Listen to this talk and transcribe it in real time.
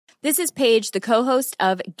This is Paige, the co-host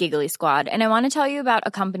of Giggly Squad, and I want to tell you about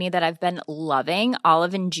a company that I've been loving,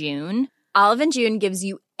 Olive & June. Olive & June gives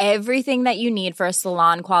you everything that you need for a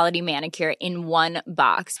salon-quality manicure in one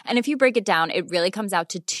box. And if you break it down, it really comes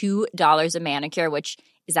out to $2 a manicure, which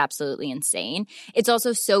is absolutely insane. It's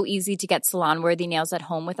also so easy to get salon-worthy nails at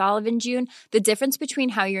home with Olive & June. The difference between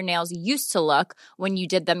how your nails used to look when you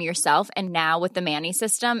did them yourself and now with the Mani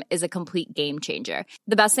system is a complete game changer.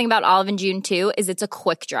 The best thing about Olive & June, too, is it's a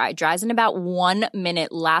quick dry. Dries in about 1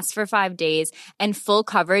 minute, lasts for 5 days, and full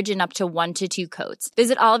coverage in up to 1 to 2 coats.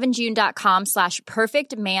 Visit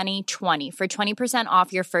oliveandjune.com/perfectmani20 for 20%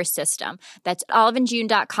 off your first system. That's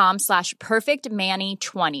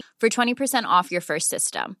oliveandjune.com/perfectmani20 for 20% off your first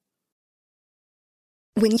system.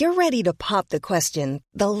 When you're ready to pop the question,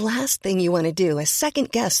 the last thing you want to do is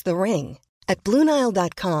second-guess the ring. At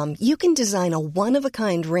BlueNile.com, you can design a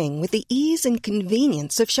one-of-a-kind ring with the ease and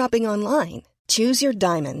convenience of shopping online. Choose your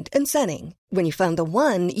diamond and setting. When you find the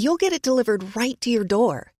one, you'll get it delivered right to your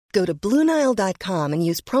door. Go to BlueNile.com and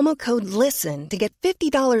use promo code LISTEN to get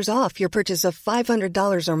 $50 off your purchase of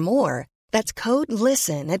 $500 or more. That's code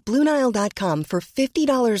LISTEN at BlueNile.com for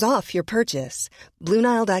 $50 off your purchase.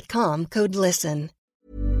 BlueNile.com, code LISTEN.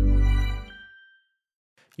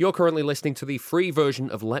 You're currently listening to the free version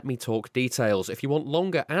of Let Me Talk Details. If you want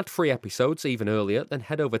longer ad-free episodes even earlier, then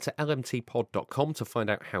head over to lmtpod.com to find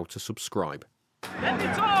out how to subscribe. Let me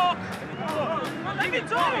talk! Let me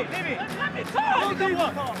talk! Let me talk!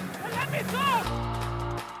 Let me talk!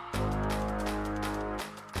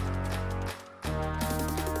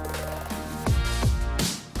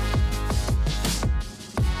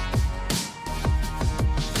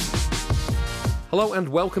 Hello and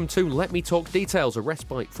welcome to Let Me Talk Details, a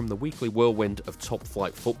respite from the weekly whirlwind of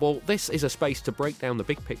top-flight football. This is a space to break down the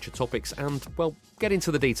big-picture topics and, well, get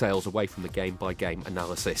into the details away from the game-by-game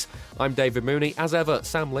analysis. I'm David Mooney. As ever,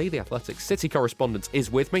 Sam Lee, the Athletic City correspondent,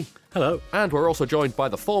 is with me. Hello. And we're also joined by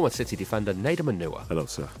the former City defender, Nader Manua. Hello,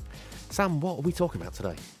 sir. Sam, what are we talking about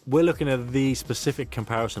today? We're looking at the specific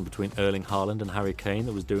comparison between Erling Haaland and Harry Kane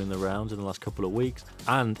that was doing the rounds in the last couple of weeks,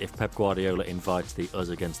 and if Pep Guardiola invites the us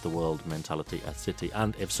against the world mentality at City,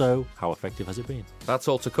 and if so, how effective has it been? That's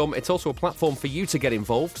all to come. It's also a platform for you to get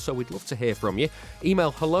involved, so we'd love to hear from you.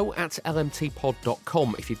 Email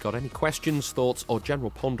hello@lmtpod.com if you've got any questions, thoughts or general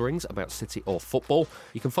ponderings about City or football.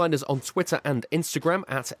 You can find us on Twitter and Instagram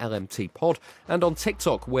at LMTpod, and on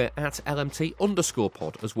TikTok we're at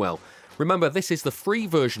LMT_pod as well. Remember, this is the free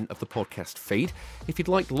version of the podcast feed. If you'd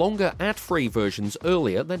like longer ad-free versions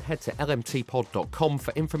earlier, then head to lmtpod.com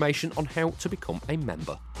for information on how to become a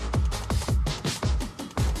member.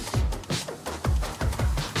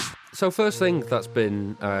 So first thing that's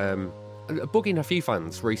been bugging a few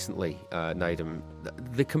fans recently, Nadim,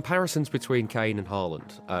 the comparisons between Kane and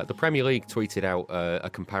Haaland. The Premier League tweeted out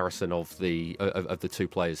a comparison of the two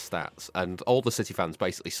players' stats, and all the City fans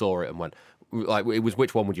basically saw it and went, like, it was,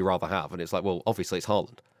 which one would you rather have? And it's like, well, obviously it's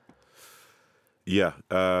Haaland. Yeah,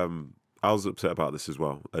 I was upset about this as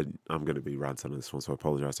well. I'm going to be ranting on this one, so I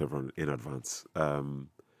apologise to everyone in advance.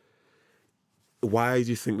 Why do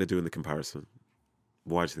you think they're doing the comparison?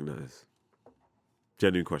 Why do you think that is?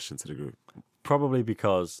 Genuine question to the group. Probably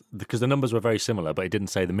because the numbers were very similar, but it didn't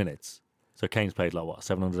say the minutes. So Kane's played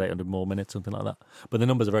 700, 800 more minutes, something like that. But the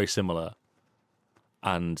numbers are very similar.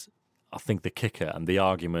 And I think the kicker and the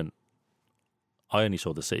argument, I only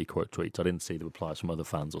saw the City quote tweets. I didn't see the replies from other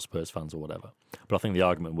fans or Spurs fans or whatever. But I think the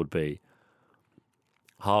argument would be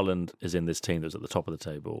Haaland is in this team that's at the top of the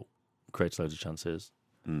table, creates loads of chances.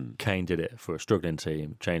 Kane did it for a struggling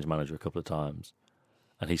team, changed manager a couple of times,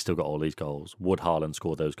 and he's still got all these goals. Would Haaland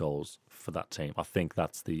score those goals for that team? I think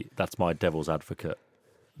that's my devil's advocate.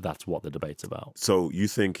 That's what the debate's about. So you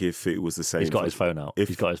think if it was the same... He's got his phone out.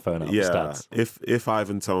 He's got his phone out. Yeah, Stats. If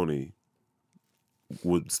Ivan Toney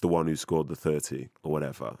was the one who scored the 30 or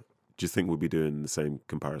whatever, do you think we'd be doing the same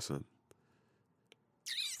comparison?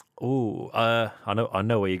 Oh, I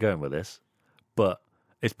know where you're going with this, but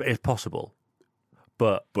it's possible.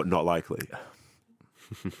 But not likely.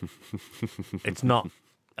 It's not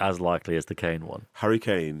as likely as the Kane one. Harry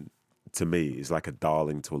Kane, to me, is like a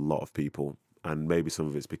darling to a lot of people. And maybe some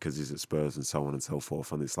of it's because he's at Spurs and so on and so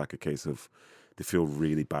forth. And it's like a case of they feel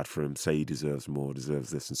really bad for him, say he deserves more, deserves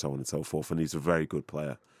this and so on and so forth. And he's a very good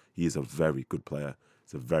player. He is a very good player.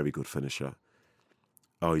 He's a very good finisher.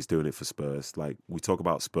 Oh, he's doing it for Spurs. Like, we talk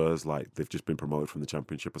about Spurs like they've just been promoted from the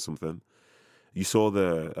Championship or something. You saw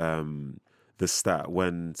the stat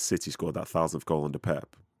when City scored that 1,000th goal under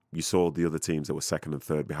Pep. You saw the other teams that were second and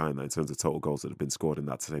third behind that in terms of total goals that had been scored in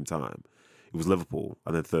that same time. It was Liverpool,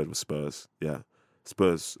 and then third was Spurs. Yeah,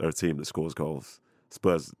 Spurs are a team that scores goals.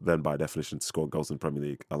 Spurs, then by definition, to score goals in the Premier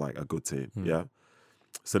League, are like a good team. Yeah.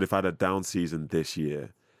 So if I had a down season this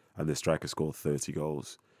year and the striker scored 30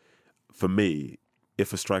 goals, for me,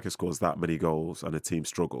 if a striker scores that many goals and a team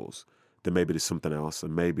struggles, then maybe there's something else,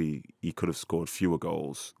 and maybe he could have scored fewer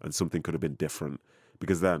goals and something could have been different.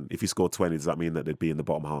 Because then, if he scored 20, does that mean that they'd be in the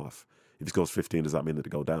bottom half? If he scores 15, does that mean that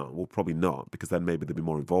they'd go down? Well, probably not, because then maybe there'd be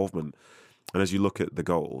more involvement. And as you look at the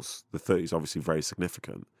goals, the 30 is obviously very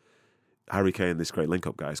significant. Harry Kane, this great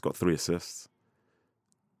link-up guy, has got 3 assists.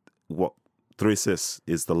 3 assists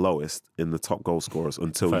is the lowest in the top goal scorers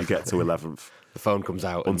until you get to 11th. The phone comes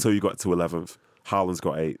out. Until you got to 11th. Haaland's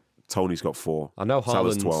got 8. Tony's got 4. I know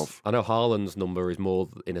Salah's Haaland's 12. I know Haaland's number is more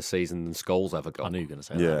in a season than Scholes ever got. I knew you were going to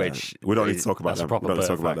say Yeah, that. we don't need to talk about them. We don't need to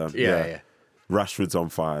talk about them. Yeah. Rashford's on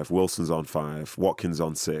 5. Wilson's on 5. Watkins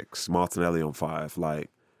on 6. Martinelli on 5. Like,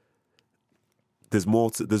 there's more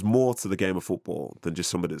to the game of football than just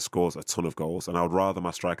somebody that scores a ton of goals. And I would rather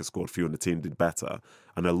my striker scored fewer and the team did better.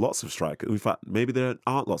 And there are lots of strikers. In fact, maybe there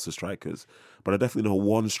aren't lots of strikers, but I definitely know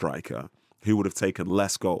one striker who would have taken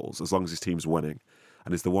less goals as long as his team's winning.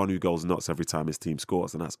 And it's the one who goes nuts every time his team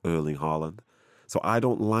scores, and that's Erling Haaland. So I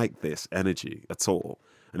don't like this energy at all.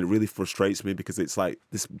 And it really frustrates me because it's like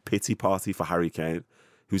this pity party for Harry Kane,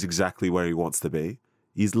 who's exactly where he wants to be.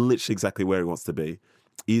 He's literally exactly where he wants to be.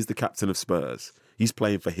 He's the captain of Spurs. He's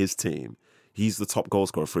playing for his team. He's the top goal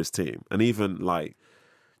scorer for his team. And even, like,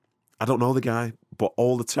 I don't know the guy, but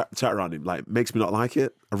all the chat around him, like, makes me not like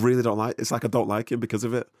it. I really don't like it. It's like I don't like him because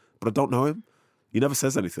of it, but I don't know him. He never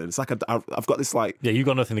says anything. It's like I've got this, like... Yeah, you've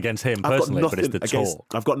got nothing against him personally, but it's the talk.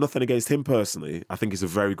 I've got nothing against him personally. I think he's a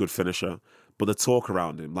very good finisher. But the talk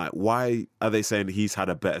around him, like, why are they saying he's had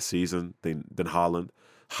a better season than Haaland?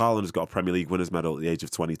 Haaland has got a Premier League winners medal at the age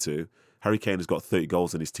of 22. Harry Kane has got 30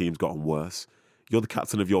 goals and his team's gotten worse. You're the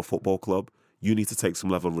captain of your football club. You need to take some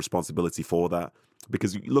level of responsibility for that.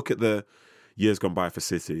 Because you look at the years gone by for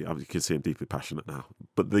City. I mean, you can see him deeply passionate now.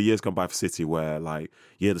 But the years gone by for City where, like,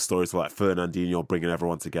 you hear the stories of, like, Fernandinho bringing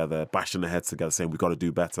everyone together, bashing their heads together, saying, we've got to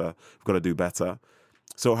do better. We've got to do better.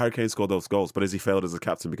 So Harry Kane scored those goals, but has he failed as a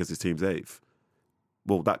captain because his team's 8th?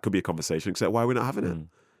 Well, that could be a conversation, except why are we not having it?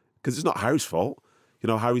 Because it's not Harry's fault. You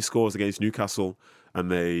know, Harry scores against Newcastle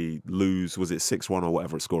and they lose, was it 6-1 or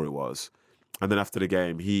whatever score it was? And then after the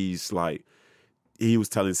game, he's like, he was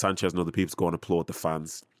telling Sanchez and other people to go and applaud the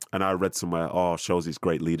fans. And I read somewhere, shows his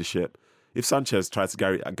great leadership. If Sanchez tried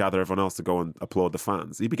to gather everyone else to go and applaud the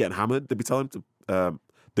fans, he'd be getting hammered. They'd be telling him to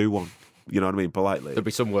do one. You know what I mean? Politely. There'd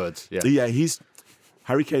be some words. Yeah. Yeah,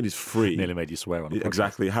 Harry Kane is free. Nearly made you swear on it.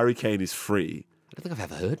 Exactly. Harry Kane is free. I don't think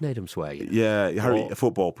I've ever heard Nadem swear. You know? Yeah,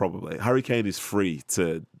 football probably. Harry Kane is free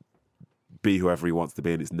to be whoever he wants to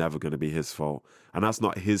be, and it's never going to be his fault. And that's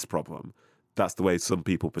not his problem. That's the way some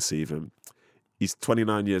people perceive him. He's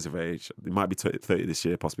 29 years of age. He might be 30 this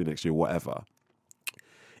year, possibly next year, whatever.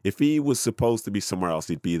 If he was supposed to be somewhere else,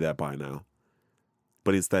 he'd be there by now.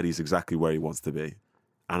 But instead, he's exactly where he wants to be.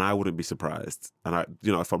 And I wouldn't be surprised. And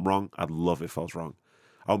if I'm wrong, I'd love it if I was wrong.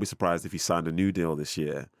 I won't be surprised if he signed a new deal this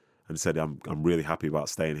year and said, I'm really happy about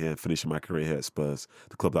staying here and finishing my career here at Spurs,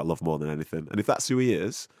 the club that I love more than anything. And if that's who he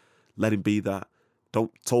is, let him be that.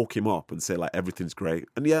 Don't talk him up and say, like, everything's great.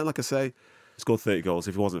 And yeah, like I say, scored 30 goals.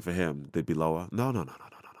 If it wasn't for him, they'd be lower. No.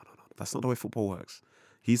 That's not the way football works.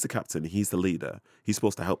 He's the captain. He's the leader. He's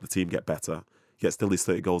supposed to help the team get better. Yet still these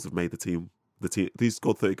 30 goals have made the team. He's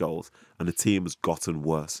scored 30 goals and the team has gotten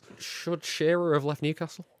worse. Should Shearer have left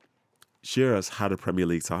Newcastle? Shearer's had a Premier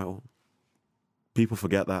League title. People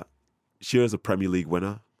forget that. Shearer's a Premier League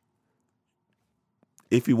winner.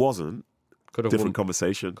 If he wasn't, different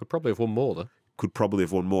conversation. Could probably have won more, though. Could probably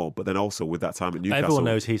have won more, but then also with that time at Newcastle, everyone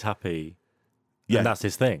knows he's happy. Yeah, and that's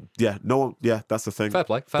his thing. Yeah, no one. Yeah, that's the thing. Fair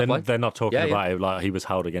play. They're not talking about it like he was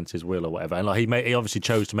held against his will or whatever. And like he obviously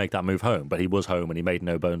chose to make that move home, but he was home and he made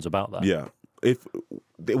no bones about that. Yeah, if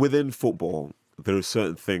within football, there are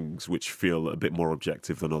certain things which feel a bit more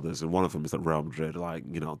objective than others, and one of them is that Real Madrid,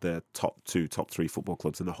 they're top 3 football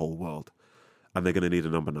clubs in the whole world, and they're going to need a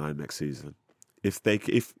number 9 next season. If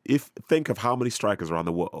think of how many strikers around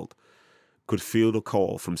the world could field a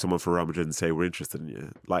call from someone from Real Madrid and say, we're interested in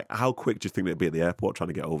you. Like, how quick do you think they'd be at the airport trying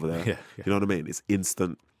to get over there? Yeah. You know what I mean? It's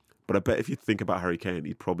instant. But I bet if you think about Harry Kane,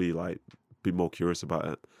 he'd probably be more curious about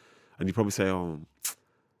it. And you'd probably say,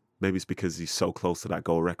 maybe it's because he's so close to that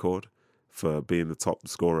goal record for being the top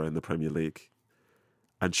scorer in the Premier League.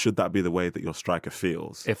 And should that be the way that your striker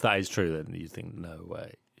feels? If that is true, then you think, no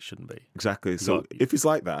way, it shouldn't be. Exactly. So if he's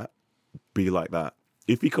like that, be like that.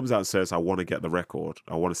 If he comes out and says, I want to get the record,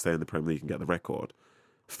 I want to stay in the Premier League and get the record,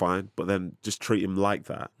 fine. But then just treat him like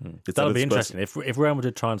that. That'll be interesting. If Real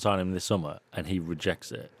Madrid try and sign him this summer and he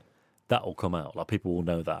rejects it, that will come out. Like, people will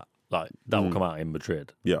know that. Like, that will come out in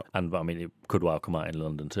Madrid. Yeah. And, I mean, it could well come out in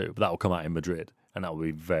London too, but that will come out in Madrid, and that will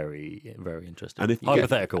be very, very interesting. And if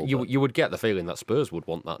hypothetical. You would get the feeling that Spurs would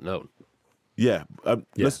want that known. Yeah. How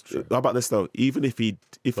about this, though? Even if he...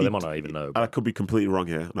 They might not even know. And I could be completely wrong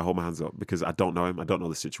here, and I hold my hands up, because I don't know him. I don't know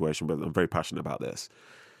the situation, but I'm very passionate about this.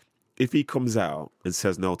 If he comes out and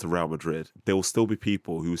says no to Real Madrid, there will still be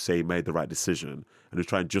people who say he made the right decision and who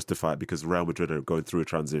try and justify it because Real Madrid are going through a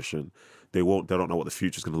transition. They don't know what the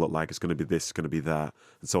future's going to look like. It's going to be this, it's going to be that,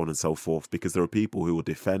 and so on and so forth. Because there are people who will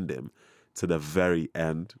defend him to the very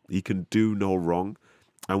end. He can do no wrong.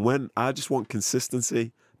 And when I just want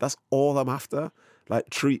consistency, that's all I'm after. Like,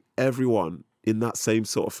 treat everyone in that same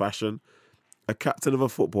sort of fashion. A captain of a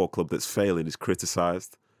football club that's failing is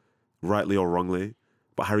criticised, rightly or wrongly.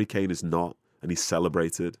 But Harry Kane is not, and he's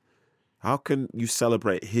celebrated. How can you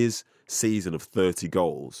celebrate his season of 30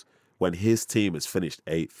 goals when his team has finished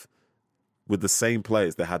 8th with the same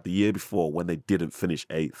players they had the year before when they didn't finish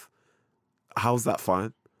 8th? How's that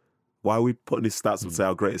fine? Why are we putting his stats up to say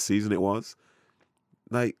how great a season it was?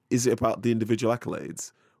 Like, is it about the individual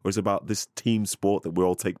accolades, or is it about this team sport that we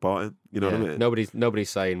all take part in? You know what I mean? Nobody's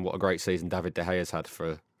saying what a great season David De Gea's had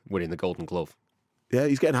for winning the Golden Glove. Yeah,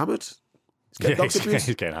 he's getting hammered. He's getting dogs abuse.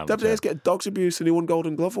 He's getting hammered. David De Gea's getting dogs abuse and he won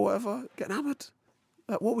Golden Glove or whatever. Getting hammered.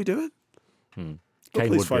 Like, what are we doing? Kane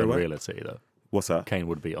would be unreal at City, though. What's that? Kane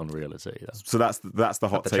would be unreal at City, though. So that's the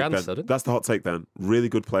hot take chance, then. That's the hot take then. Really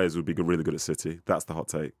good players would be really good at City. That's the hot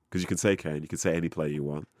take. Because you can say Kane, you can say any player you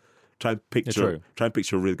want. Try and picture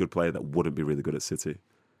a really good player that wouldn't be really good at City.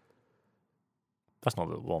 That's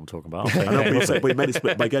not what I'm talking about. I know,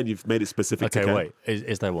 but again, you've made it specific to Kane. Okay, wait.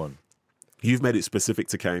 Is there one? You've made it specific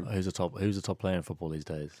to Kane. Who's the top player in football these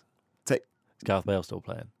days? Is Gareth Bale still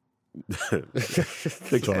playing? Do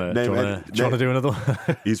you want to do another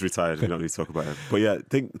one? He's retired. We don't need to talk about him. But yeah,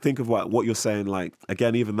 think of what you're saying. Like,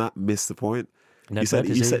 again, even that missed the point. You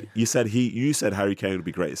said Harry Kane would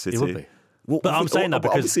be great at City. He would be. Well, but I'm saying that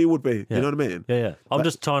because obviously he would be. Yeah. You know what I mean? Yeah. I'm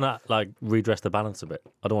just trying to redress the balance a bit.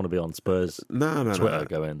 I don't want to be on Spurs Twitter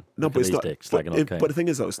going. No, but it's not. But the thing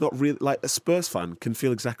is, though, it's not really like a Spurs fan can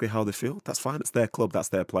feel exactly how they feel. That's fine. It's their club. That's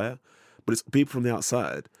their player. But it's people from the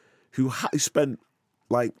outside who spend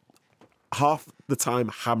like half the time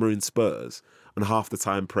hammering Spurs and half the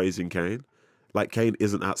time praising Kane. Like, Kane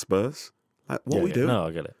isn't at Spurs. Like, what are we doing? No,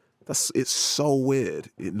 I get it. It's so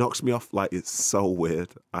weird. It knocks me off. Like, it's so weird.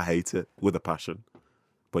 I hate it with a passion.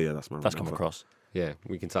 But yeah, that's come across. Yeah,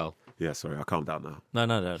 we can tell. Yeah, sorry, I'll calm down now.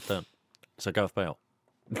 No, don't. So Gareth Bale.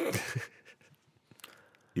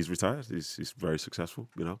 He's retired. He's very successful,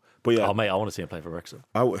 you know. But yeah, mate, I want to see him play for Wrexham.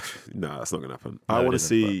 No, that's not going to happen. No, I want to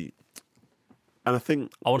see. And I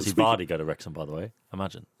think I want to see Vardy go to Wrexham. By the way,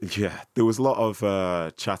 imagine. Yeah, there was a lot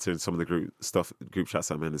of chatter in some of the group chats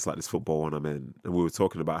I'm in. It's like this football one I'm in, and we were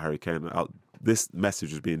talking about Harry Kane. This message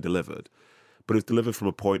was being delivered, but it was delivered from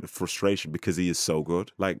a point of frustration because he is so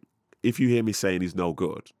good. Like, if you hear me saying he's no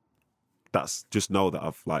good, that's just know that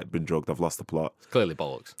I've been drugged. I've lost the plot. It's clearly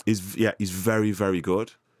bollocks. He's very, very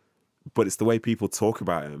good, but it's the way people talk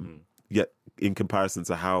about him. Yet, in comparison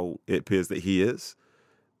to how it appears that he is,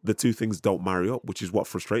 the two things don't marry up, which is what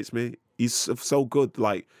frustrates me. He's so good.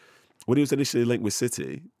 Like, when he was initially linked with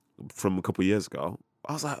City from a couple of years ago,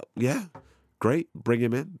 I was like, yeah, great, bring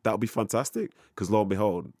him in. That would be fantastic. Because lo and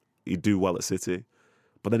behold, he'd do well at City.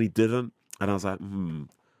 But then he didn't. And I was like,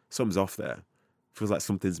 something's off there. Feels like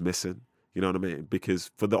something's missing. You know what I mean? Because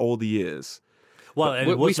for all the years... Well,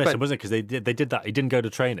 it was missing, wasn't it? Because they did that. He didn't go to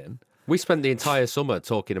training. We spent the entire summer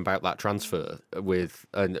talking about that transfer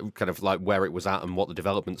and kind of like where it was at and what the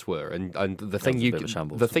developments were. And the thing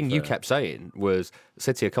you kept saying was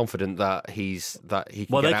City are confident that he can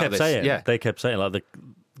get out of this. They kept saying like the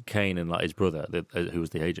Kane and like his brother, who was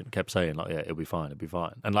the agent, kept saying like, yeah, it'll be fine.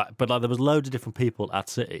 And but there was loads of different people at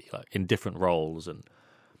City, like in different roles and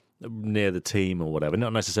near the team or whatever,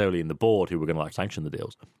 not necessarily in the board who were going to sanction the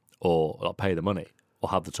deals or pay the money or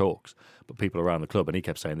have the talks, but people around the club, and he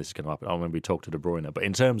kept saying this is going to happen. I remember he talked to De Bruyne, but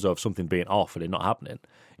in terms of something being off and it not happening,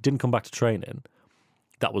 it didn't come back to training.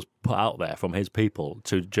 That was put out there from his people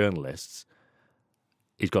to journalists.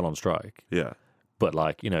 He's gone on strike. Yeah. But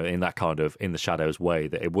in that kind of in the shadows way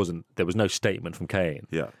that there was no statement from Kane.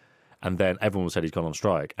 Yeah. And then everyone said he's gone on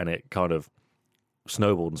strike, and it kind of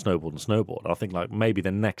snowballed and snowballed and snowballed. I think maybe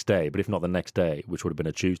the next day, but if not the next day, which would have been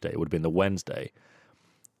a Tuesday, it would have been the Wednesday,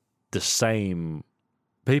 the same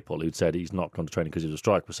people who'd said he's not gone to training because he was a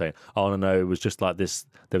strike were saying, oh, no, it was just like this,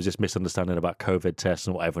 there was this misunderstanding about COVID tests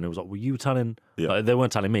and whatever, and it was like, were you telling... Yeah. They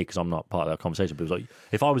weren't telling me because I'm not part of that conversation, but it was like,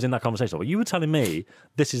 if I was in that conversation, you were telling me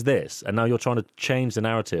this is this, and now you're trying to change the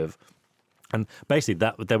narrative And basically,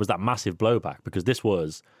 there was that massive blowback because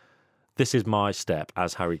this is my step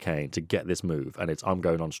as Harry Kane to get this move, and I'm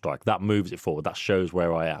going on strike. That moves it forward. That shows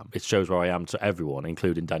where I am. It shows where I am to everyone,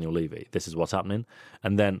 including Daniel Levy. This is what's happening.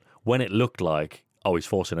 And then when it looked like, he's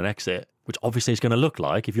forcing an exit, which obviously it's going to look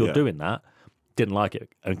like if you're doing that, didn't like it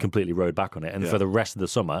and completely rode back on it. And for the rest of the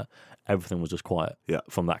summer, everything was just quiet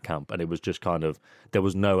from that camp. And it was just kind of, there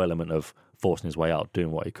was no element of forcing his way out,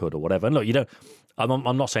 doing what he could or whatever. And look,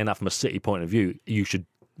 I'm not saying that from a City point of view. You should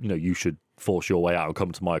force your way out and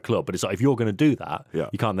come to my club. But it's like, if you're going to do that,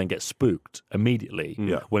 you can't then get spooked immediately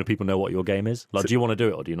when people know what your game is. Like, do you want to do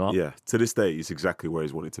it or do you not? Yeah, to this day, he's exactly where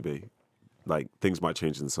he's wanted to be. Like, things might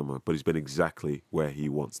change in the summer, but he's been exactly where he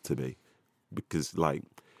wants to be. Because, like,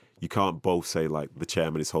 you can't both say, like, the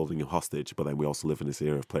chairman is holding him hostage, but then we also live in this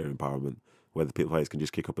era of player empowerment where the players can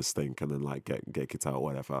just kick up a stink and then, like, get kicked out or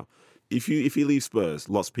whatever. If he leaves Spurs,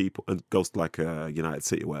 lots of people, and goes to, like, United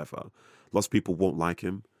City or whatever, lots of people won't like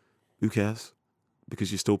him. Who cares?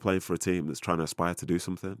 Because you're still playing for a team that's trying to aspire to do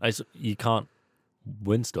something. You can't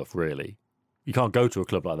win stuff, really. You can't go to a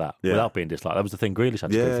club like that without being disliked. That was the thing Grealish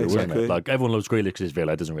had to go through, wasn't it? Like, everyone loves Grealish because he's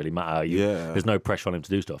Villa. It doesn't really matter. There's no pressure on him to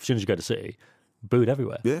do stuff. As soon as you go to City, booed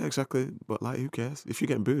everywhere. Yeah, exactly. But, like, who cares? If you're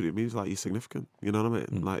getting booed, it means, like, you're significant. You know what I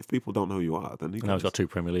mean? Like, if people don't know who you are, then Now he's got 2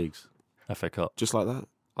 Premier Leagues, FA Cup. Just like that.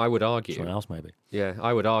 I would argue... Something else, maybe. Yeah,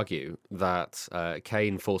 I would argue that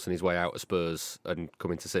Kane forcing his way out of Spurs and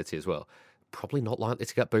coming to City as well, probably not likely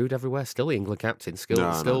to get booed everywhere. Still the England captain.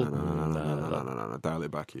 No, dial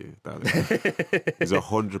it back, you. Dial it back. He's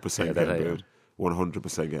 100% getting booed.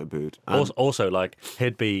 100% getting booed. Also, like,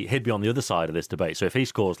 he'd be on the other side of this debate. So if he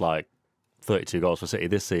scores, like, 32 goals for City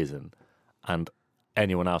this season and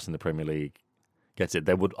anyone else in the Premier League gets it,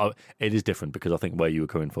 it is different because I think where you were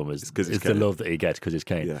coming from is the love that he gets because it's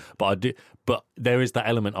Kane. Yeah. But there is that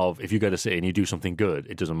element of, if you go to City and you do something good,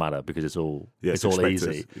 it doesn't matter because it's all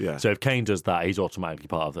easy. Yeah. So if Kane does that, he's automatically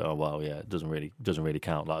part of it. Oh well, yeah, it doesn't really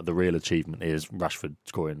count. Like, the real achievement is Rashford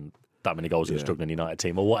scoring that many goals in a struggling United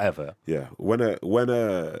team or whatever. Yeah, when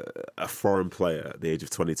a foreign player at the age of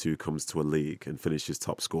 22 comes to a league and finishes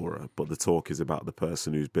top scorer, but the talk is about the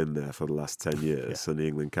person who's been there for the last 10 years and the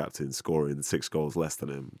England captain scoring 6 goals less than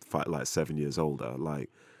him, like 7 years older. Like,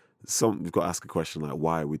 we've got to ask a question like,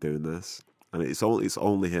 why are we doing this? And it's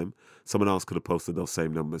only him. Someone else could have posted those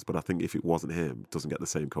same numbers, but I think if it wasn't him, it doesn't get the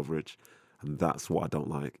same coverage, and that's what I don't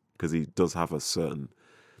like because he does have a certain,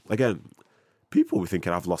 again. People will be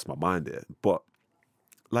thinking I've lost my mind here, but,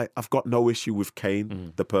 like, I've got no issue with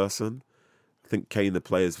Kane, the person. I think Kane, the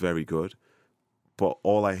player, is very good, but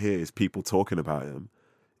all I hear is people talking about him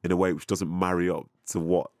in a way which doesn't marry up to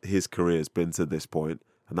what his career has been to this point,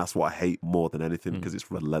 and that's what I hate more than anything because it's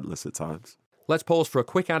relentless at times. Let's pause for a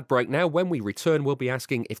quick ad break now. When we return, we'll be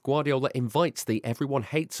asking if Guardiola invites the everyone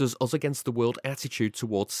hates us against the world attitude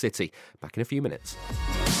towards City. Back in a few minutes.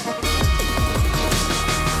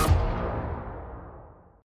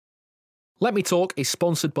 Let Me Talk is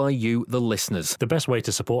sponsored by you, the listeners. The best way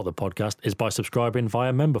to support the podcast is by subscribing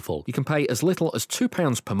via Memberful. You can pay as little as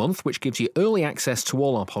 £2 per month, which gives you early access to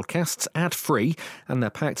all our podcasts ad-free, and they're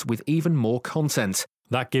packed with even more content.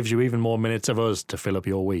 That gives you even more minutes of us to fill up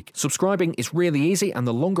your week. Subscribing is really easy, and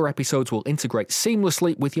the longer episodes will integrate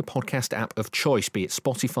seamlessly with your podcast app of choice, be it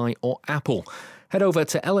Spotify or Apple. Head over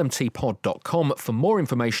to lmtpod.com for more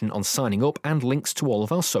information on signing up and links to all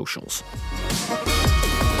of our socials.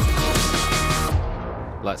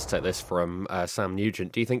 Let's take this from Sam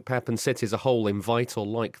Nugent. Do you think Pep and City as a whole invite or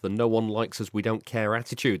like the no one likes us, we don't care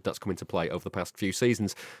attitude that's come into play over the past few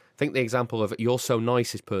seasons? I think the example of "you're so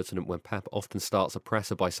nice" is pertinent when Pep often starts a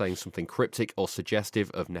presser by saying something cryptic or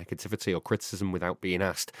suggestive of negativity or criticism without being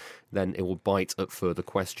asked. Then it will bite at further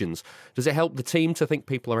questions. Does it help the team to think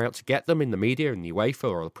people are out to get them in the media, in the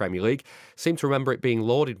UEFA or the Premier League? Seem to remember it being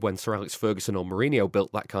lauded when Sir Alex Ferguson or Mourinho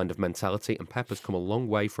built that kind of mentality, and Pep has come a long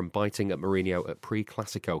way from biting at Mourinho at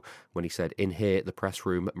pre-Classico when he said, "In here, the press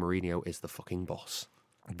room, Mourinho is the fucking boss."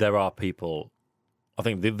 There are people, I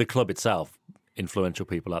think the club itself, influential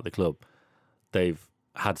people at the club, they've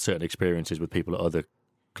had certain experiences with people at other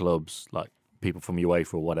clubs, like people from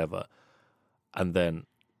UEFA or whatever, and then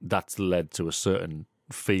that's led to a certain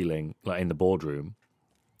feeling, like in the boardroom.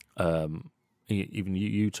 Even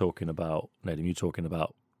you talking about, Nadim, you talking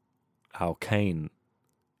about how Kane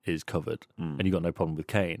is covered, and you got no problem with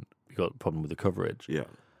Kane, you got a problem with the coverage. Yeah,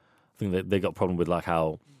 I think they got a problem with like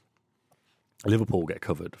how Liverpool get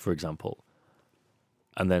covered, for example,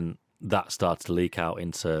 and then that starts to leak out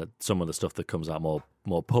into some of the stuff that comes out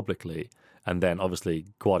more publicly. And then obviously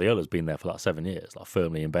Guardiola's been there for like 7 years, like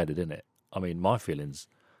firmly embedded in it. I mean, my feelings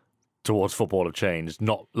towards football have changed.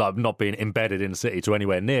 Not being embedded in City to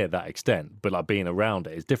anywhere near that extent, but like being around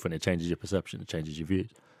it is different. It changes your perception. It changes your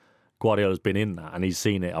views. Guardiola's been in that and he's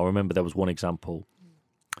seen it. I remember there was one example.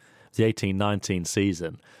 The 18-19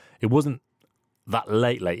 season. It wasn't that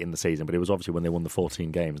late in the season, but it was obviously when they won the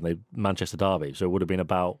 14 games and Manchester Derby. So it would have been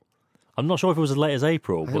about. I'm not sure if it was as late as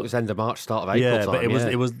April. But it was end of March, start of April. Yeah, but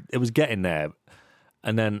it was getting there,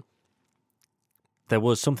 and then there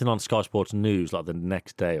was something on Sky Sports News like the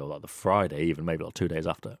next day or like the Friday, even maybe like 2 days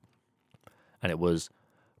after, and it was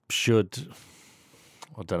I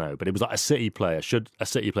don't know, but it was like a City player. Should a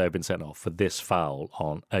City player have been sent off for this foul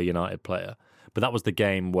on a United player? But that was the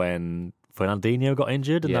game when Fernandinho got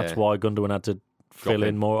injured, and that's why Gundogan had to fill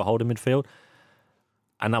in more at holding midfield.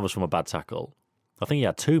 And that was from a bad tackle. I think he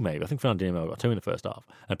had two, maybe. I think Fernandinho got two in the first half.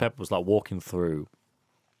 And Pep was like walking through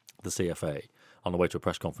the CFA on the way to a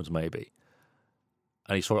press conference, maybe.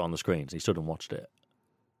 And he saw it on the screens. He stood and watched it.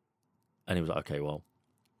 And he was like, okay, well,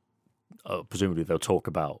 presumably they'll talk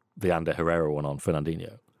about the Ander Herrera one on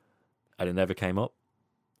Fernandinho. And it never came up.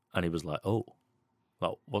 And he was like, oh,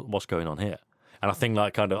 like, what's going on here? And I think,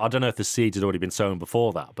 like, kind of, I don't know if the seeds had already been sown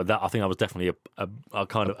before that, but I think that was definitely a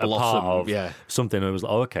kind of a part of something that was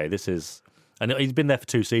like, oh, okay, this is. And he's been there for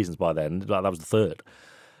 2 seasons by then. Like, that was the third.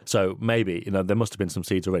 So maybe, there must have been some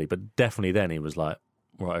seeds already, but definitely then he was like,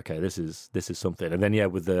 right, okay, this is something. And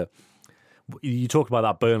then, with you talked about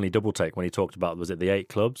that Burnley double take when he talked about, was it the 8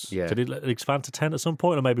 clubs? Yeah. Did he expand to 10 at some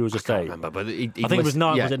point, or maybe it was just 8? I can't remember, but I think it was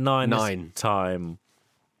 9. Yeah, was it 9? 9 time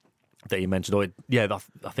that he mentioned.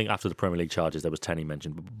 I think after the Premier League charges there was 10 he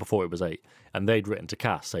mentioned, but before it was 8. And they'd written to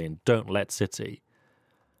Cass saying, don't let City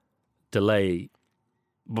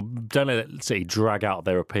drag out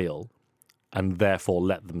their appeal and therefore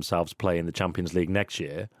let themselves play in the Champions League next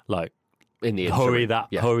year. Like, in the hurry that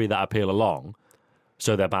appeal along,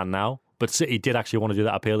 so they're banned now. But City did actually want to do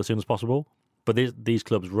that appeal as soon as possible. But these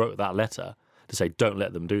clubs wrote that letter to say, don't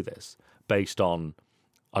let them do this, based on,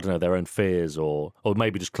 I don't know, their own fears or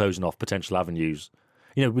maybe just closing off potential avenues.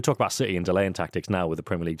 We talk about City and delaying tactics now with the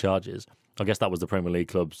Premier League charges. I guess that was the Premier League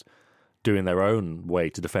clubs doing their own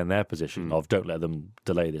way to defend their position of don't let them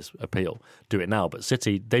delay this appeal. Do it now. But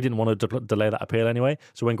City, they didn't want to delay that appeal anyway.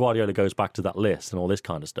 So when Guardiola goes back to that list and all this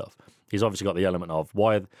kind of stuff, he's obviously got the element of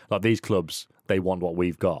why, like, these clubs, they want what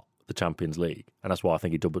we've got, the Champions League. And that's why I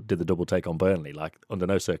think he did the double take on Burnley. Like, under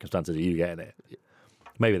no circumstances are you getting it.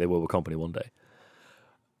 Maybe they will with Company one day.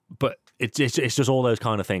 But it's just all those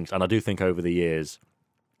kind of things. And I do think over the years,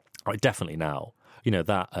 definitely now,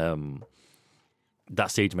 that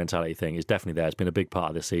siege mentality thing is definitely there. It's been a big part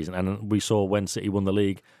of this season. And we saw when City won the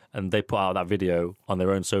league and they put out that video on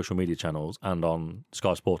their own social media channels and on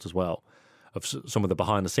Sky Sports as well of some of the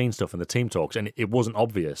behind-the-scenes stuff and the team talks. And it wasn't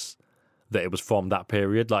obvious that it was from that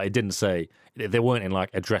period. Like, it didn't say... They weren't in, like,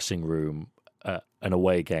 a dressing room, an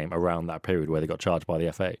away game around that period where they got charged by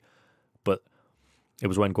the FA. But it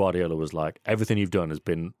was when Guardiola was like, everything you've done has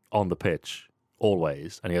been on the pitch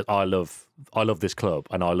always, and he goes, I love this club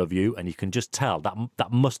and I love you, and you can just tell that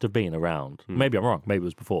must have been around. Maybe I'm wrong, maybe it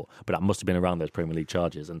was before, but that must have been around those Premier League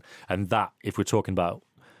charges, and that, if we're talking about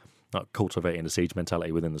cultivating a siege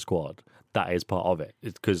mentality within the squad, that is part of it.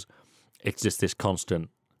 It's because it's just this constant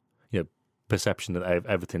perception that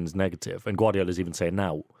everything's negative. And Guardiola's even saying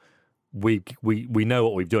now, we know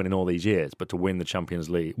what we've done in all these years, but to win the Champions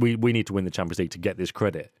League, we need to win the Champions League to get this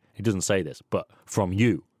credit. He doesn't say this, but from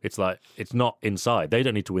you. It's like, it's not inside. They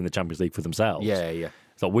don't need to win the Champions League for themselves. Yeah.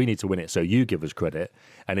 It's like, we need to win it, so you give us credit.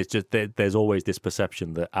 And it's just, there's always this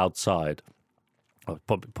perception that outside,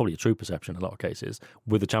 probably a true perception in a lot of cases,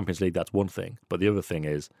 with the Champions League, that's one thing. But the other thing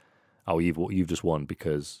is, you've just won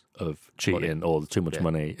because of cheating or too much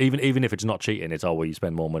money. Even if it's not cheating, it's, you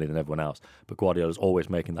spend more money than everyone else. But Guardiola's always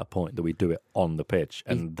making that point that we do it on the pitch,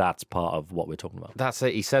 and that's part of what we're talking about. That's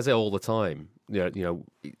it. He says it all the time.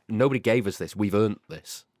 Nobody gave us this. We've earned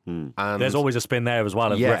this. And there's always a spin there as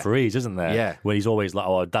well of referees, isn't there? Yeah. Where he's always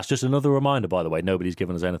like, that's just another reminder, by the way, nobody's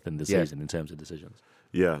given us anything this season in terms of decisions.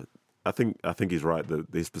 Yeah. I think he's right that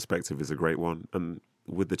his perspective is a great one. And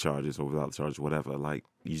with the charges or without the charges, whatever, like,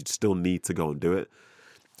 you still need to go and do it,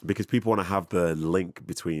 because people want to have the link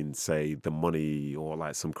between, say, the money or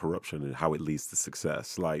like some corruption and how it leads to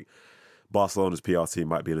success. Like, Barcelona's PR team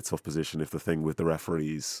might be in a tough position if the thing with the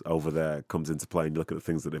referees over there comes into play, and you look at the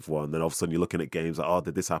things that they've won. Then all of a sudden you're looking at games like,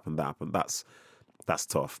 did this happen, that happened? That's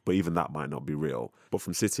tough. But even that might not be real. But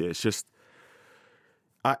from City, it's just...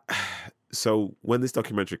 So when this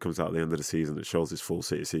documentary comes out at the end of the season, it shows this full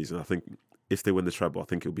City season. I think if they win the treble, I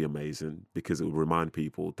think it would be amazing, because it would remind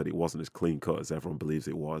people that it wasn't as clean cut as everyone believes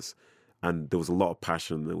it was. And there was a lot of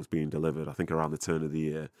passion that was being delivered. I think around the turn of the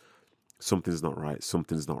year, something's not right,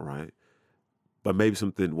 something's not right. But maybe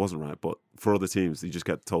something wasn't right. But for other teams, you just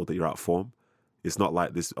get told that you're out of form. It's not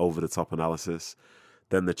like this over-the-top analysis.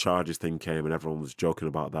 Then the Chargers thing came and everyone was joking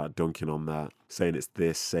about that, dunking on that, saying it's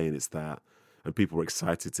this, saying it's that. And people were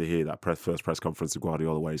excited to hear that first press conference of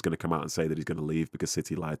Guardiola where he's going to come out and say that he's going to leave because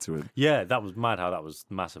City lied to him. Yeah, that was mad how that was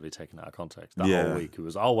massively taken out of context. That whole week it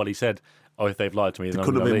was, he said, if they've lied to me, then They I'm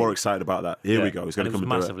couldn't have gonna been more leave. excited about that. Here we go. He's going to come and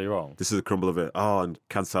do it. massively wrong. This is a crumble of it. And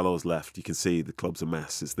Cancelo's left. You can see the club's a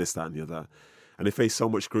mess. It's this, that and the other. And they face so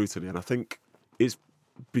much scrutiny. And I think it's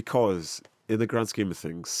because in the grand scheme of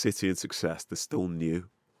things, City and success, they're still new.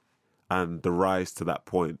 And the rise to that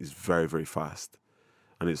point is very, very fast.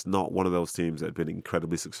 And it's not one of those teams that had been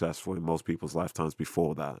incredibly successful in most people's lifetimes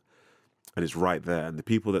before that. And it's right there. And the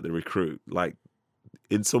people that they recruit, like,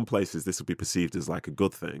 in some places, this will be perceived as like a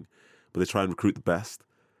good thing, but they try and recruit the best.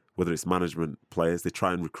 Whether it's management, players, they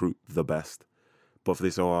try and recruit the best. But for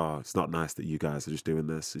this, it's not nice that you guys are just doing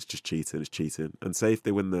this. It's just cheating. It's cheating. And say if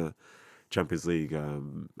they win the Champions League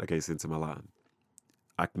against Inter Milan,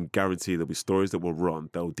 I can guarantee there'll be stories that will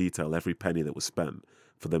run. They'll detail every penny that was spent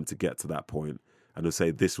for them to get to that point. And they'll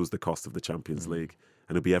say this was the cost of the Champions League.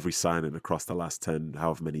 And it'll be every signing across the last 10,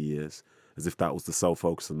 however many years, as if that was the sole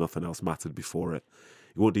focus and nothing else mattered before it.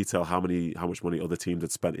 It won't detail how much money other teams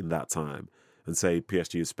had spent in that time and say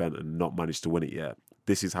PSG has spent and not managed to win it yet.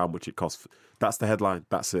 This is how much it costs. That's the headline.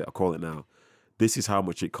 That's it. I call it now. This is how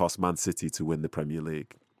much it cost Man City to win the Premier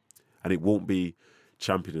League. And it won't be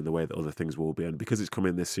championed in the way that other things will be. And because it's come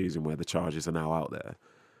in this season where the Chargers are now out there,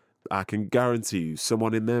 I can guarantee you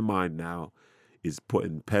someone in their mind now is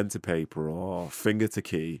putting pen to paper or finger to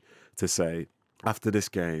key to say, after this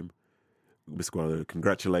game, Mr. Guardiola,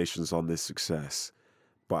 congratulations on this success.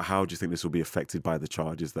 But how do you think this will be affected by the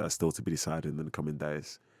charges that are still to be decided in the coming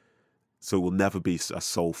days? So it will never be a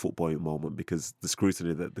sole footballing moment because the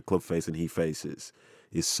scrutiny that the club face and he faces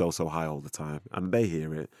is so high all the time. And they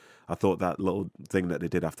hear it. I thought that little thing that they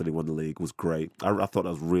did after they won the league was great. I thought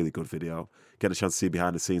that was a really good video. Get a chance to see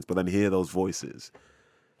behind the scenes, but then hear those voices.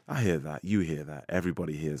 I hear that. You hear that.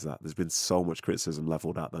 Everybody hears that. There's been so much criticism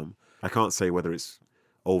levelled at them. I can't say whether it's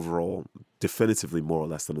overall definitively more or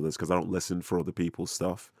less than others because I don't listen for other people's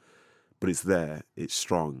stuff. But it's there. It's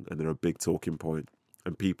strong. And they're a big talking point.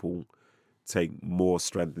 And people take more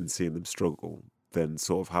strength in seeing them struggle than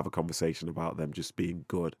sort of have a conversation about them just being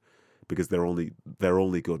good because they're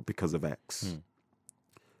only good because of X.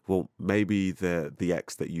 Well, maybe the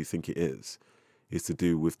X that you think it is to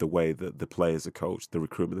do with the way that the players are coached, the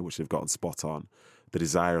recruitment in which they've gotten spot on, the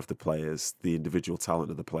desire of the players, the individual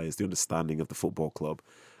talent of the players, the understanding of the football club,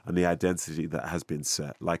 and the identity that has been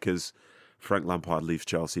set. Like as Frank Lampard leaves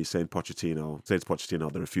Chelsea, saying to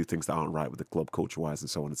Pochettino, there are a few things that aren't right with the club culture-wise and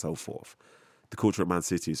so on and so forth. The culture at Man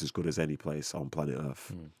City is as good as any place on planet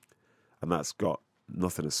Earth. And that's got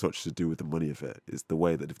nothing as such to do with the money of it. It's the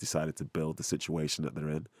way that they've decided to build the situation that they're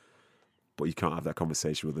in. But you can't have that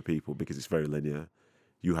conversation with the people because it's very linear.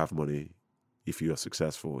 You have money. If you are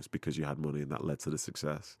successful, it's because you had money and that led to the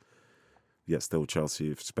success. Yet still Chelsea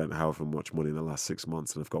have spent however much money in the last 6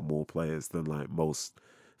 months and have got more players than like most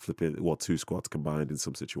two squads combined in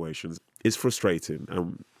some situations. It's frustrating.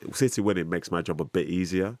 And City winning makes my job a bit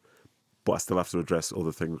easier, but I still have to address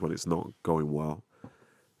other things when it's not going well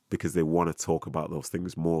because they want to talk about those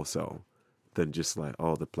things more so than just like,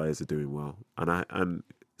 the players are doing well. And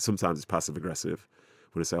sometimes it's passive aggressive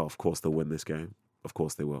when they say, of course they'll win this game. Of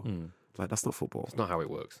course they will. Like, that's not football. It's not how it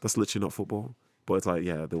works. That's literally not football. But it's like,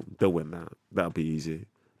 yeah, they'll win that. That'll be easy.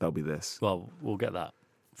 That'll be this. Well, we'll get that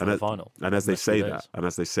for the final. And as they say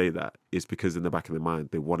that, it's because in the back of their mind,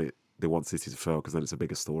 they want City to fail because then it's a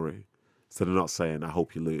bigger story. So they're not saying, I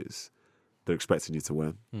hope you lose. They're expecting you to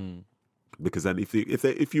win. Because then if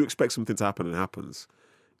you expect something to happen and it happens,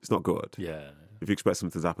 it's not good. Yeah. If you expect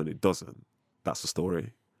something to happen and it doesn't, that's the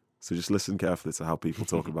story. So just listen carefully to how people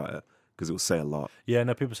talk about it because it will say a lot. Yeah,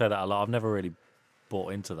 no, people say that a lot. I've never really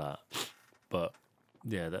bought into that. But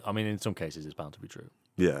yeah, I mean, in some cases it's bound to be true.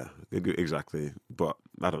 Yeah, exactly. But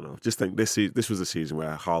I don't know. Just think this was a season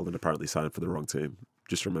where Haaland apparently signed for the wrong team.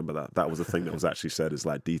 Just remember that. That was a thing that was actually said as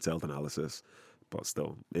like detailed analysis. But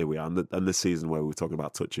still, here we are. And this season where we were talking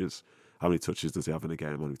about touches, how many touches does he have in a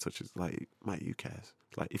game? How many touches? Like, mate, who cares?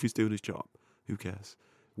 Like, if he's doing his job, who cares?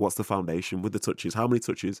 What's the foundation with the touches? How many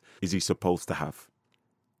touches is he supposed to have?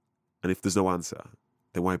 And if there's no answer,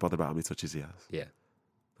 then why bother about how many touches he has? Yeah.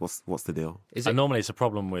 What's the deal? And normally it's a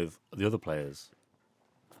problem with the other players.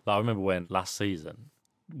 Like, I remember when last season,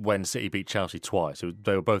 when City beat Chelsea twice,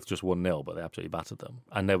 they were both just 1-0, but they absolutely battered them.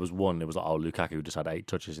 And there was one, it was like, Lukaku just had 8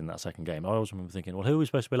 touches in that second game. I always remember thinking, well, who are we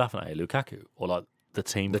supposed to be laughing at here, Lukaku? Or like the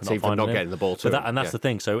team for not getting the ball to him. And that's the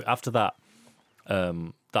thing. So after that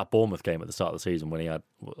Bournemouth game at the start of the season, when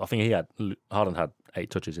Haaland had 8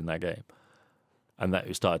 touches in that game, and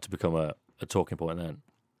that started to become a talking point then.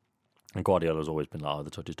 And Guardiola's always been like,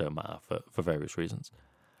 the touches don't matter for various reasons.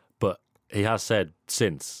 But he has said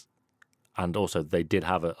since, and also they did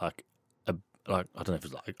have I don't know if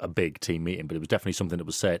it was like a big team meeting, but it was definitely something that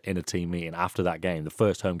was said in a team meeting after that game, the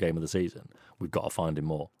first home game of the season. We've got to find him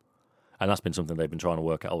more. And that's been something they've been trying to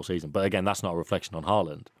work out all season. But again, that's not a reflection on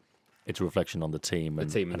Haaland. It's a reflection on the team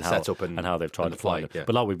and the how, setup and how they've tried to find it. Yeah.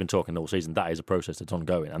 But like we've been talking all season, that is a process that's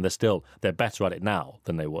ongoing. And they're better at it now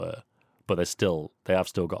than they were. But they have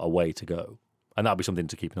still got a way to go. And that'll be something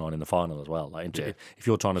to keep an eye on in the final as well. Like, if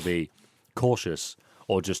you're trying to be cautious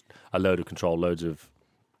or just a load of control, loads of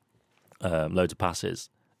passes,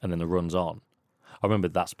 and then the runs on. I remember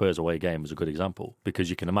that Spurs away game was a good example because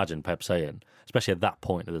you can imagine Pep saying, especially at that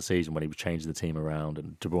point of the season when he was changing the team around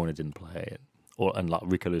and De Bruyne didn't play and like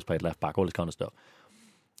Rico Lewis played left back, all this kind of stuff.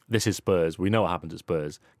 This is Spurs. We know what happens at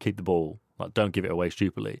Spurs. Keep the ball, like, don't give it away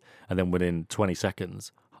stupidly. And then within 20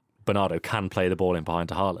 seconds, Bernardo can play the ball in behind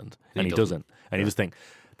to Haaland, and he doesn't. And you just think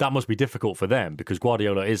that must be difficult for them because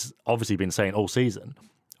Guardiola is obviously been saying all season,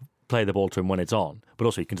 play the ball to him when it's on. But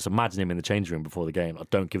also you can just imagine him in the changing room before the game. Like,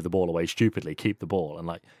 don't give the ball away stupidly. Keep the ball. And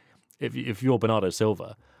like, if you're Bernardo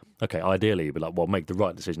Silva, okay, ideally you'd be like, well, make the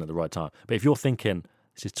right decision at the right time. But if you're thinking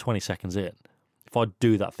this is 20 seconds in, if I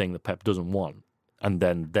do that thing that Pep doesn't want, and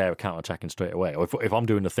then they're counter-attacking straight away, or if I'm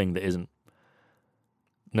doing the thing that isn't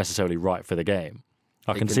necessarily right for the game,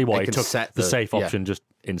 I can see why he took the safe option just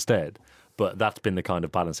instead. But that's been the kind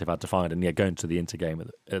of balance they've had to find. And going to the Inter game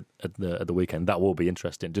at the weekend, that will be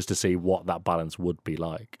interesting just to see what that balance would be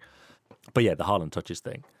like. But yeah, the Haaland touches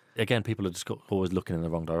thing. Again, people are just always looking in the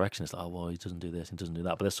wrong direction. It's like, oh, well, he doesn't do this, he doesn't do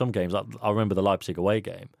that. But there's some games, like, I remember the Leipzig away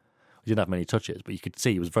game. He didn't have many touches, but you could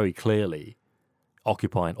see he was very clearly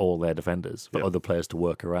occupying all their defenders for other players to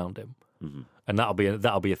work around him. Mm-hmm. And that'll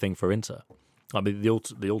be a thing for Inter. I mean, the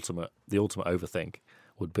ultimate overthink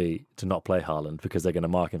would be to not play Haaland because they're going to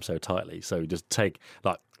mark him so tightly. So just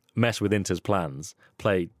mess with Inter's plans,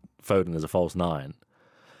 play Foden as a false 9,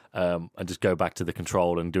 and just go back to the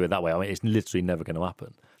control and do it that way. I mean, it's literally never going to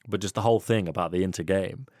happen. But just the whole thing about the Inter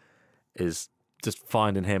game is just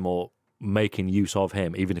finding him or making use of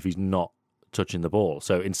him, even if he's not touching the ball.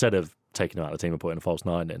 So instead of taking him out of the team and putting a false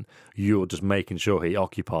 9 in, you're just making sure he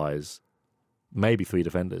occupies maybe 3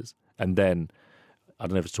 defenders. And then, I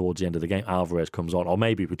don't know if it's towards the end of the game, Alvarez comes on. Or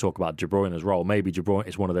maybe we talk about De Bruyne's role. Maybe De Bruyne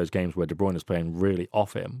is one of those games where De Bruyne is playing really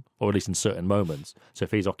off him, or at least in certain moments. So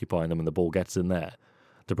if he's occupying them and the ball gets in there,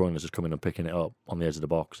 De Bruyne is just coming and picking it up on the edge of the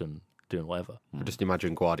box and doing whatever. I just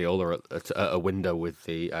imagine Guardiola at a window with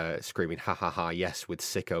the screaming "ha ha ha yes" with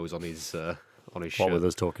sickos on his shirt. What with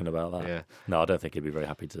us talking about that? Yeah. No, I don't think he'd be very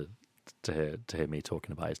happy to hear me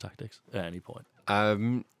talking about his tactics at any point.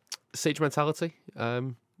 Siege mentality.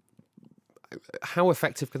 How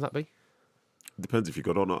effective can that be? Depends if you're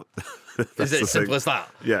good or not. Is it as simple as that?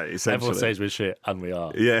 Yeah, essentially. Everyone says we're shit, and we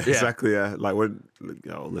are. Yeah, exactly. Yeah, like when,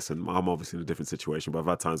 listen, I'm obviously in a different situation, but I've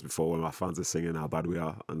had times before when my fans are singing how bad we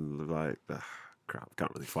are, and like, crap,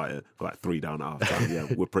 can't really fight it. We're like 3 down at half time. Yeah,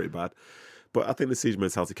 we're pretty bad. But I think the siege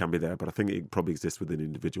mentality can be there, but I think it probably exists within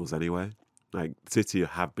individuals anyway. Like, City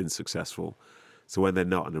have been successful, so when they're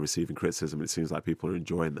not and they're receiving criticism, it seems like people are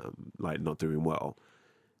enjoying them, like not doing well.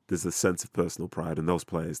 There's a sense of personal pride, and those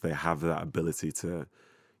players, they have that ability to,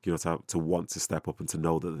 to want to step up and to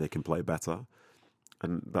know that they can play better,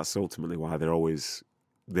 and that's ultimately why they always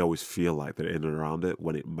feel like they're in and around it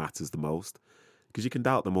when it matters the most. Because you can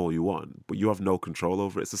doubt them all you want, but you have no control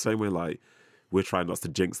over it. It's the same way, like, we're trying not to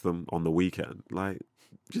jinx them on the weekend. Like,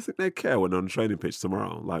 do you think they care when they're on the training pitch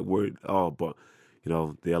tomorrow? Like, but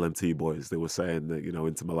the LMT boys, they were saying that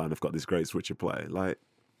Inter Milan have got this great switch of play, like.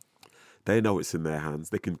 They know it's in their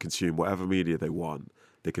hands. They can consume whatever media they want.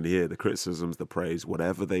 They can hear the criticisms, the praise,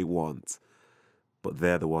 whatever they want. But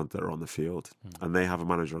they're the ones that are on the field. And they have a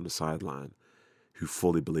manager on the sideline who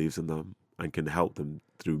fully believes in them and can help them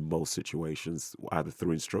through most situations, either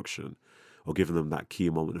through instruction or giving them that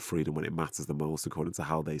key moment of freedom when it matters the most according to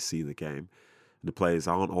how they see the game. And the players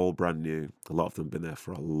aren't all brand new. A lot of them have been there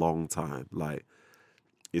for a long time. Like,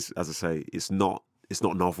 it's, as I say, it's not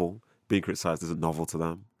novel. Being criticised isn't novel to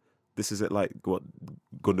them. This is it, like what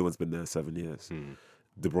Gundogan's been there 7 years.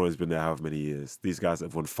 De Bruyne's been there however many years. These guys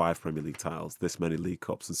have won 5 Premier League titles, this many League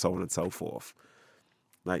Cups, and so on and so forth.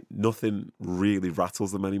 Like, nothing really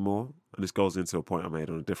rattles them anymore. And this goes into a point I made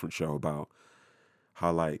on a different show about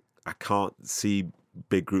how, like, I can't see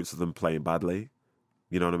big groups of them playing badly.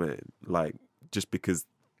 You know what I mean? Like, just because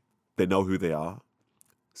they know who they are.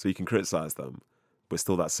 So you can criticise them, but it's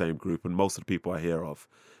still that same group. And most of the people I hear of,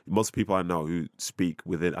 most of the people I know who speak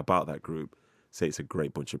within about that group say it's a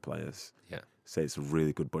great bunch of players. Yeah. Say it's a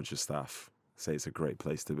really good bunch of staff. Say it's a great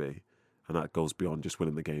place to be. And that goes beyond just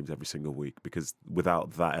winning the games every single week, because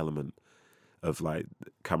without that element of like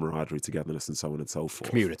camaraderie, togetherness, and so on and so forth,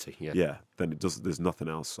 Community, then there's nothing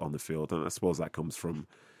else on the field. And I suppose that comes from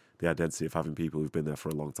the identity of having people who've been there for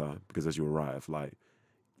a long time. Because as you were right,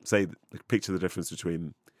 picture the difference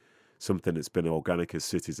between something that's been organic as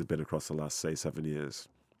Cities have been across the last, say, 7 years,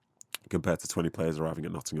 compared to 20 players arriving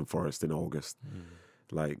at Nottingham Forest in August.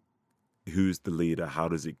 Like, who's the leader? How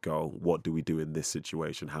does it go? What do we do in this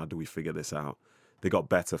situation? How do we figure this out? They got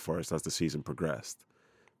better for us as the season progressed.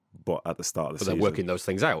 But at the start of the season... But they're working those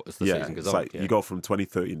things out as the season goes on. Like you go from 20,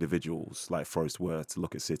 30 individuals, like Forest were, to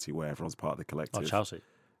look at City, where everyone's part of the collective. Oh, Chelsea.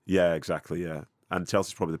 Yeah, exactly, yeah. And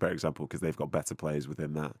Chelsea's probably the better example because they've got better players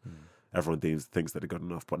within that. Everyone thinks that they're good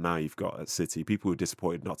enough. But now you've got at City people who are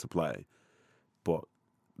disappointed not to play. But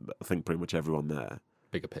I think pretty much everyone there.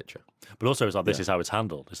 Bigger picture. But also, it's like, this is how it's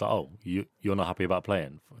handled. It's like, oh, you're not happy about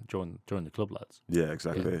playing? Join the club, lads. Yeah,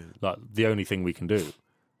 exactly. Yeah. Like, the only thing we can do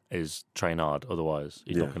is train hard, otherwise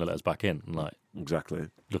he's not going to let us back in. And like, exactly.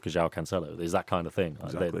 Look at João Cancelo. There's that kind of thing.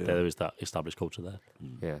 Like, Exactly, there is that established culture there.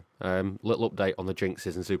 Yeah. Little update on the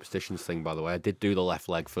jinxes and superstitions thing, by the way. I did do the left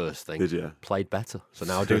leg first thing. Did you? Played better. So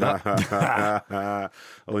now I do that.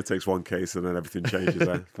 Only takes one case and then everything changes.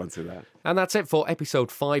 Fancy that. And that's it for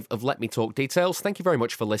episode 5 of Let Me Talk Details. Thank you very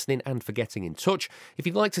much for listening and for getting in touch. If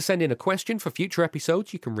you'd like to send in a question for future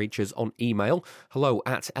episodes, you can reach us on email.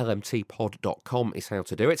 hello@lmtpod.com is how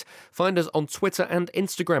to do it. Find us on Twitter and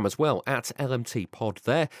Instagram as well, @LMTpod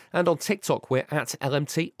there. And on TikTok, we're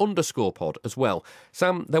 @LMT_pod as well.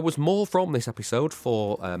 Sam, there was more from this episode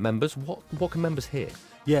for members. What can members hear?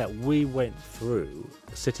 Yeah, we went through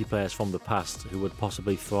City players from the past who would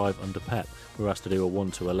possibly thrive under Pep. We were asked to do a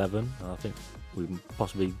 1 to 11, and I think we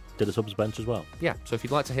possibly did a subs bench as well. Yeah, so if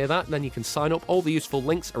you'd like to hear that, then you can sign up. All the useful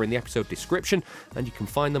links are in the episode description, and you can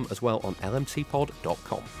find them as well on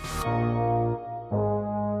lmtpod.com.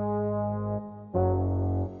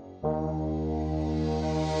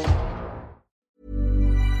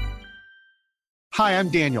 Hi, I'm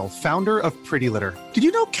Daniel, founder of Pretty Litter. Did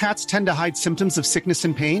you know cats tend to hide symptoms of sickness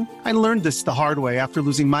and pain? I learned this the hard way after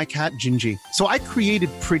losing my cat, Gingy. So I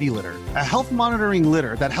created Pretty Litter, a health monitoring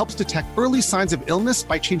litter that helps detect early signs of illness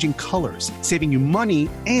by changing colors, saving you money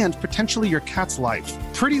and potentially your cat's life.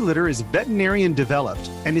 Pretty Litter is veterinarian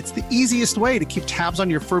developed, and it's the easiest way to keep tabs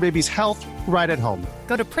on your fur baby's health right at home.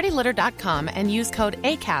 Go to prettylitter.com and use code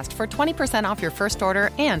ACAST for 20% off your first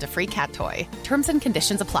order and a free cat toy. Terms and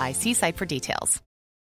conditions apply. See site for details.